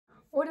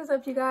What is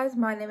up, you guys?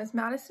 My name is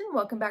Madison.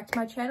 Welcome back to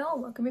my channel.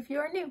 Welcome if you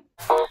are new.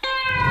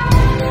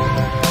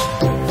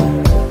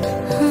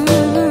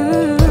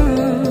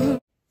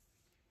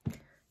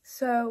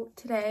 So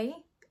today,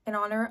 in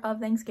honor of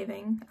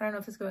Thanksgiving, I don't know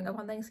if it's going up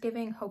on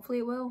Thanksgiving. Hopefully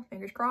it will.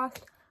 Fingers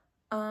crossed.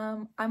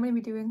 I'm going to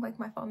be doing like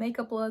my fall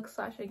makeup look /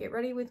 a get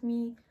ready with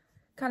me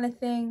kind of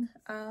thing.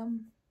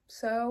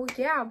 So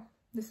yeah,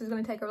 this is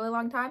going to take a really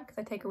long time because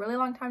I take a really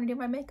long time to do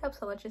my makeup.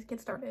 So let's just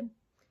get started.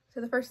 So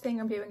the first thing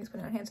I'm doing is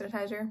putting on hand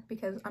sanitizer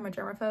because I'm a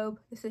germaphobe.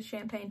 This is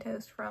Champagne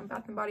Toast from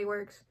Bath & Body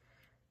Works.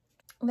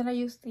 And then I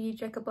use the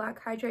Jacob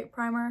Black Hydrating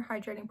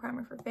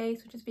Primer for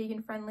face, which is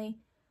vegan friendly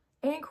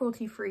and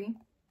cruelty free.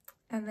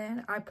 And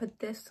then I put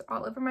this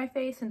all over my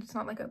face, and it's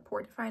not like a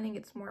pore defining,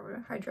 it's more of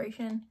a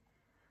hydration,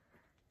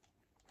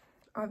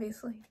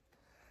 obviously.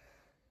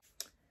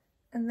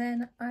 And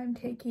then I'm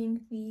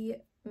taking the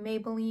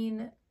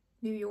Maybelline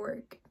New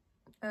York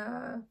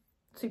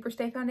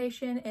Superstay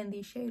Foundation in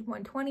the shade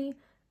 120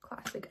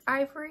 Classic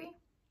Ivory.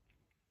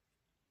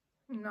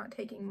 I'm not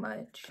taking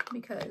much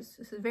because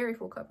this is very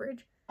full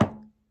coverage.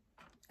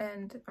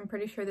 And I'm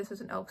pretty sure this is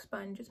an e.l.f.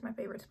 sponge. It's my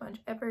favorite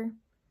sponge ever. And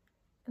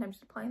I'm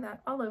just applying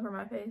that all over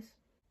my face.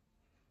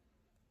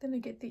 Then I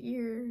get the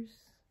ears.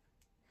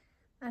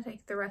 I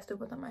take the rest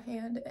of it on my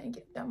hand and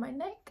get down my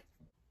neck.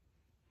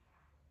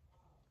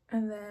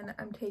 And then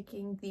I'm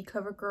taking the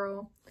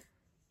CoverGirl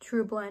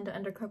True Blend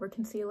Undercover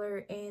Concealer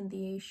in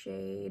the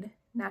shade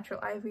Natural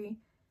Ivory.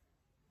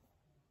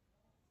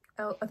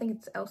 I think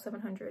it's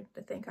L700,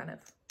 the thing kind of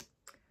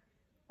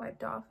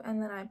wiped off.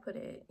 And then I put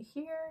it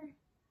here,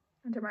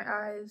 under my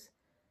eyes,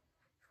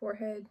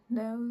 forehead,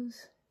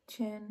 nose,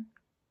 chin,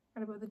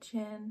 right above the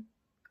chin,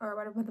 or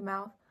right above the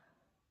mouth,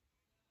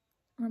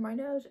 on my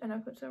nose, and I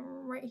put some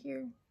right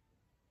here,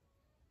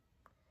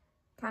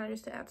 kind of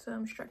just to add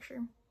some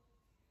structure.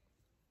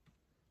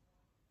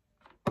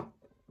 And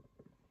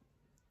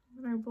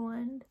I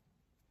blend.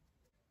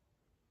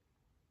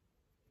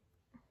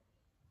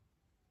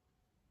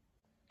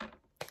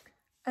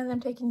 And then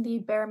I'm taking the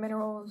Bare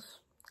Minerals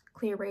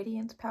Clear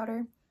Radiance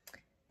Powder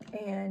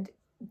and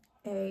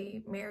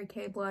a Mary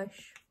Kay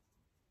blush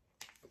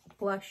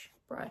brush.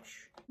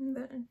 And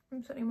then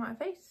I'm setting my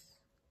face.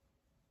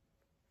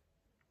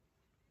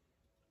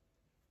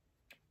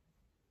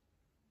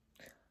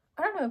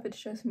 I don't know if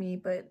it's just me,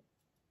 but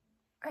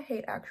I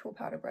hate actual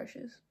powder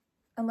brushes.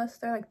 Unless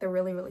they're like the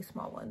really, really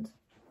small ones.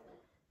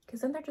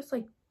 Because then they're just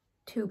like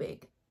too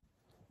big.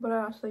 But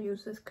I also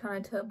use this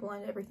kind of to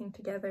blend everything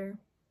together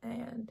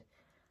and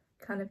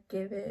kind of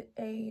give it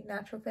a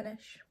natural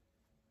finish.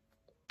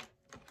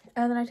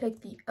 And then I take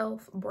the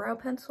e.l.f. brow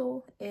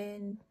pencil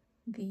in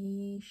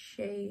the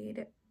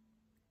shade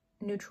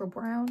Neutral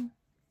Brown.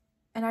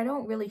 And I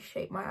don't really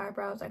shape my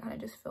eyebrows, I kind of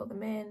just fill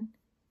them in.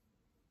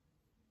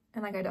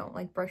 And like I don't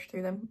like brush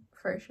through them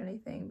first or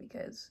anything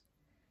because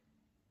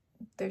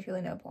there's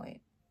really no point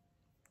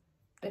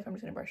if I'm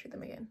just gonna brush through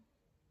them again.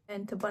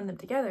 And to blend them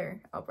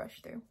together, I'll brush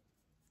through.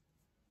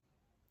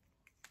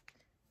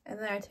 And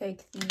then I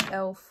take the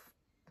e.l.f.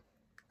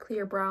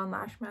 Clear Brown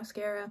Lash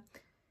Mascara,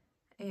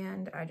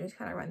 and I just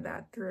kind of run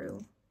that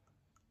through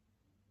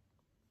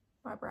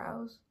my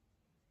brows.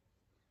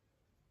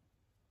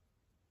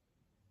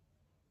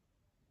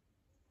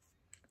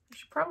 I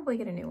should probably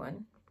get a new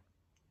one.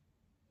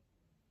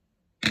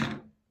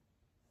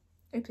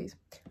 Oopsies.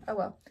 Oh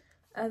well.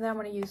 And then I'm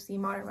going to use the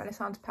Modern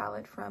Renaissance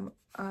palette from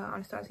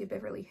Anastasia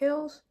Beverly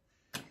Hills.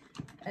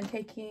 And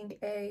taking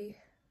a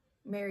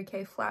Mary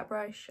Kay flat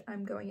brush,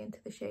 I'm going into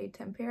the shade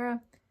Tempera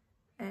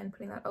and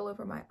putting that all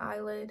over my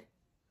eyelid.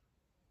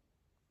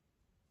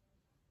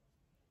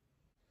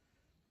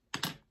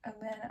 And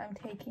then I'm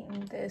taking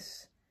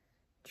this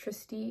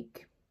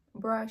Tristique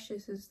brush.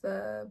 This is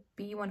the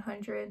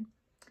B100. And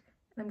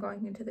I'm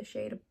going into the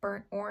shade of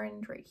Burnt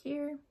Orange right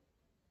here.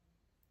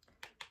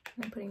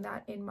 And I'm putting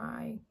that in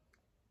my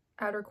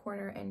outer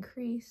corner and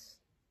crease.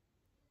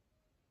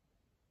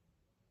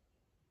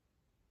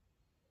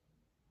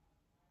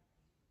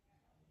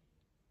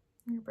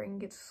 And bring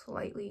it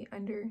slightly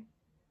under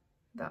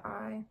the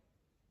eye.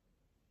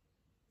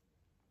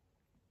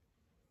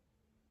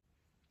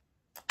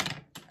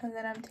 And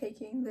then I'm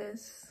taking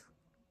this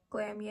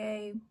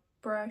Glamier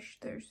brush.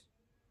 It's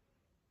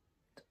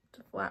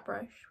a flat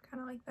brush,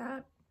 kind of like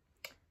that.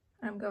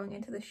 And I'm going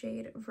into the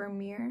shade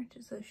Vermeer,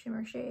 just a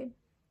shimmer shade.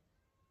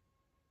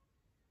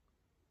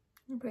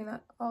 I'm putting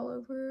that all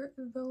over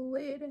the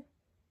lid.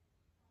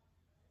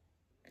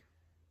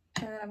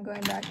 And then I'm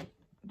going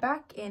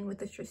back in with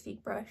the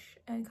Tristique brush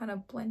and kind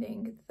of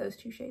blending those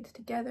two shades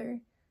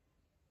together.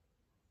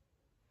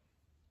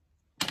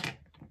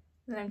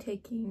 Then I'm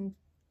taking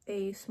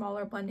a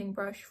smaller blending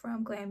brush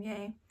from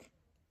Glamier,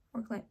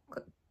 or Glamier,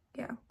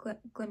 yeah.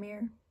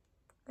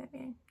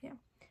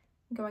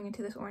 I'm going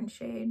into this orange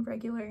shade,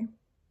 regular,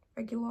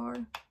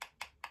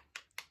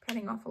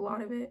 cutting off a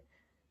lot of it,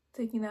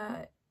 taking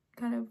that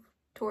kind of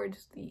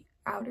towards the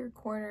outer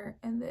corner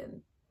and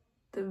then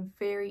the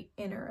very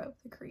inner of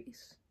the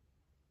crease.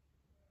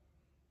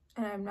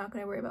 And I'm not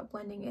going to worry about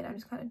blending it, I'm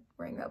just kind of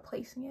worrying about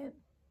placing it.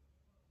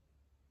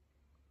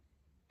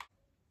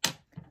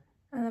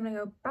 And then I'm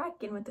gonna go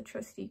back in with the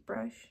trusty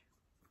brush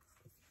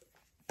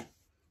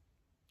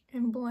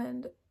and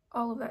blend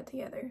all of that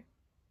together.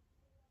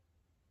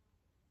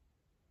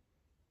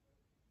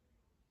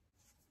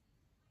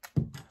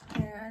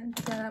 And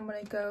then I'm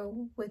gonna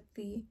go with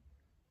the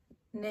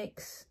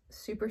NYX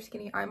Super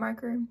Skinny Eye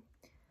Marker,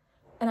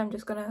 and I'm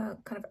just gonna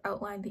kind of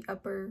outline the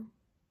upper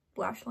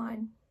lash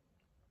line.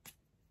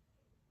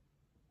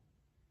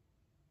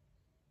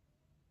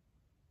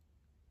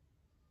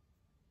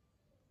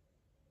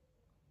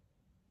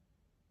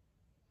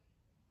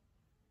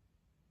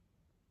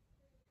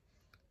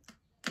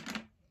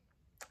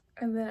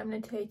 And then I'm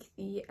going to take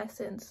the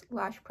Essence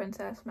Lash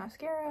Princess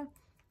mascara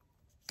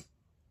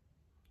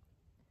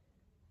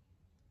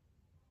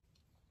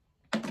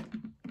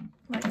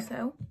like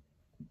so.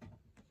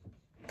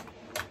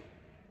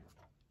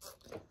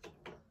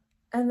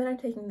 And then I'm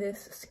taking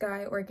this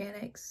Sky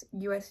Organics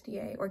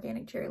USDA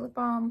Organic Cherry Lip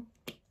Balm,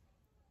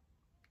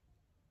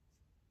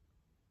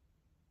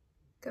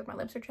 because my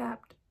lips are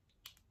chapped.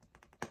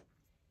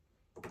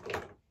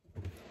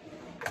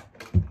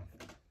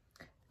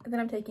 And then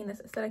I'm taking this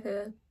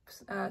Aesthetica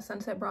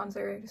Sunset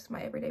Bronzer. This is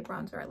my everyday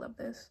bronzer. I love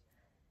this.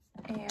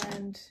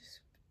 And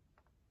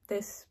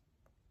this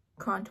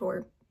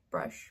contour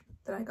brush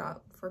that I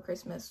got for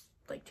Christmas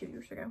like 2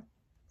 years ago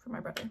from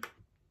my brother.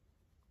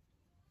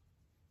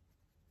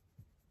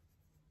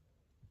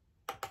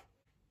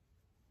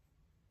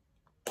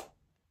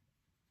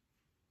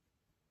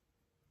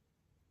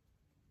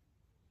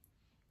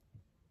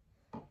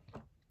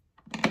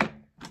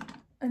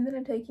 And then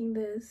I'm taking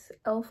this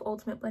e.l.f.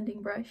 Ultimate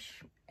Blending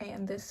Brush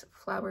and this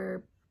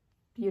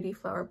Beauty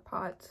Flower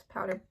Pots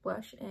Powder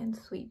Blush in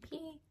Sweet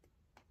Pea.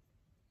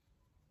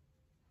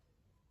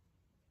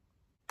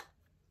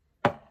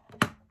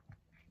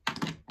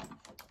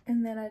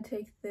 And then I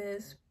take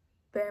this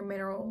Bare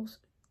Minerals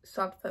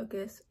Soft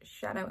Focus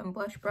Shadow and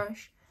Blush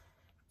Brush.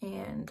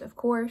 And of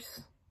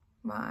course,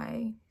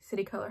 my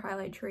City Color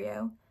Highlight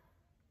Trio.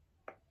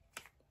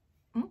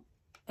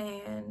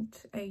 And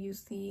I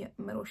use the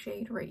middle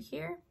shade right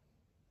here.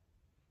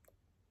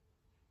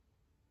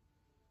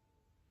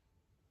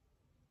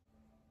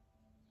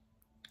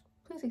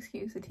 Please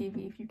excuse the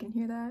TV if you can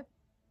hear that.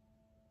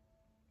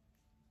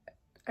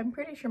 I'm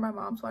pretty sure my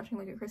mom's watching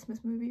like a Christmas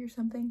movie or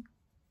something.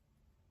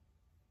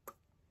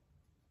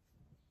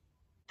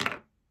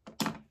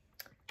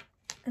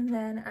 And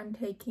then I'm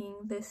taking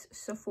this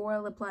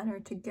Sephora lip liner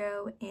to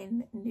go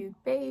in Nude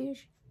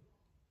Beige.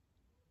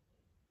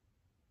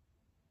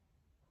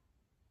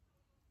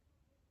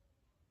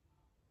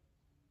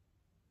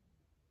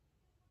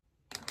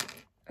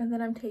 And then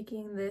I'm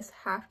taking this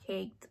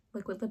half-caked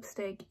liquid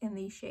lipstick in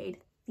the shade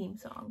Theme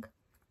Song.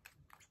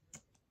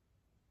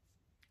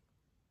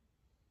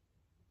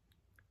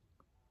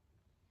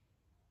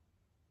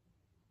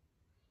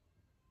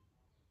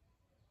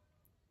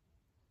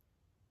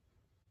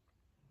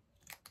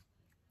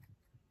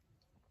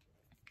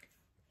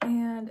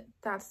 And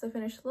that's the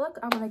finished look.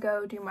 I'm gonna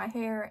go do my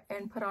hair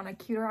and put on a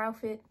cuter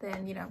outfit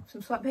than, you know,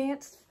 some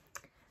sweatpants.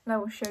 And I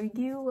will show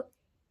you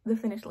the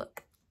finished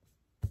look.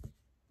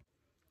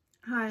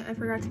 Hi, I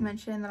forgot to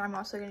mention that I'm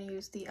also going to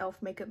use the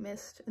e.l.f. Makeup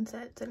Mist and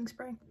setting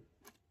spray.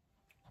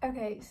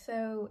 Okay,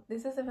 so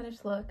this is the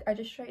finished look. I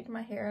just straightened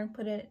my hair and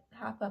put it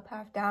half up,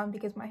 half down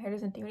because my hair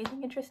doesn't do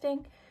anything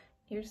interesting.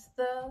 Here's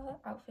the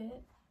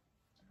outfit.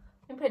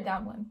 Let me put it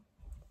down one.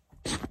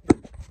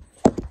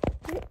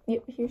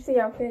 Yep, here's the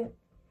outfit.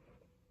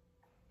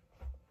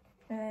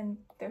 And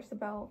there's the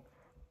belt.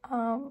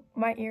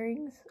 My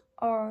earrings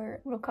are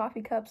little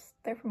coffee cups.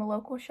 They're from a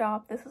local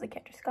shop. This is a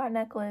Kendra Scott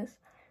necklace.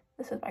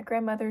 This is my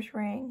grandmother's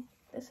ring.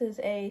 This is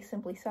a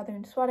Simply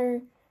Southern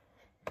sweater.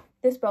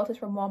 This belt is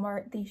from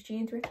Walmart. These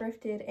jeans were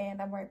thrifted and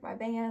I'm wearing my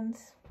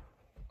Vans.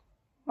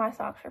 My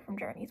socks are from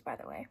Journeys, by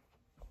the way.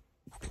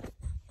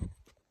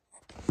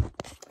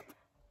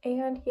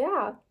 And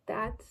yeah,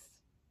 that's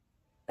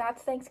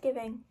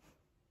Thanksgiving.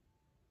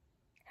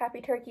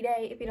 Happy Turkey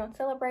Day if you don't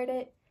celebrate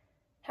it.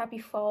 Happy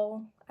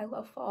fall. I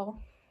love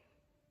fall.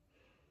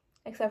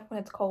 Except when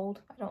it's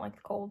cold. I don't like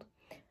the cold.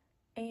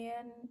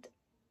 And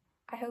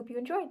I hope you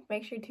enjoyed.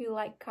 Make sure to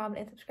like,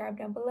 comment, and subscribe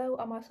down below.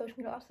 All my social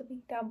media will also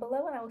be down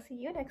below, and I will see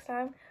you next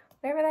time,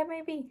 wherever that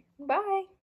may be. Bye!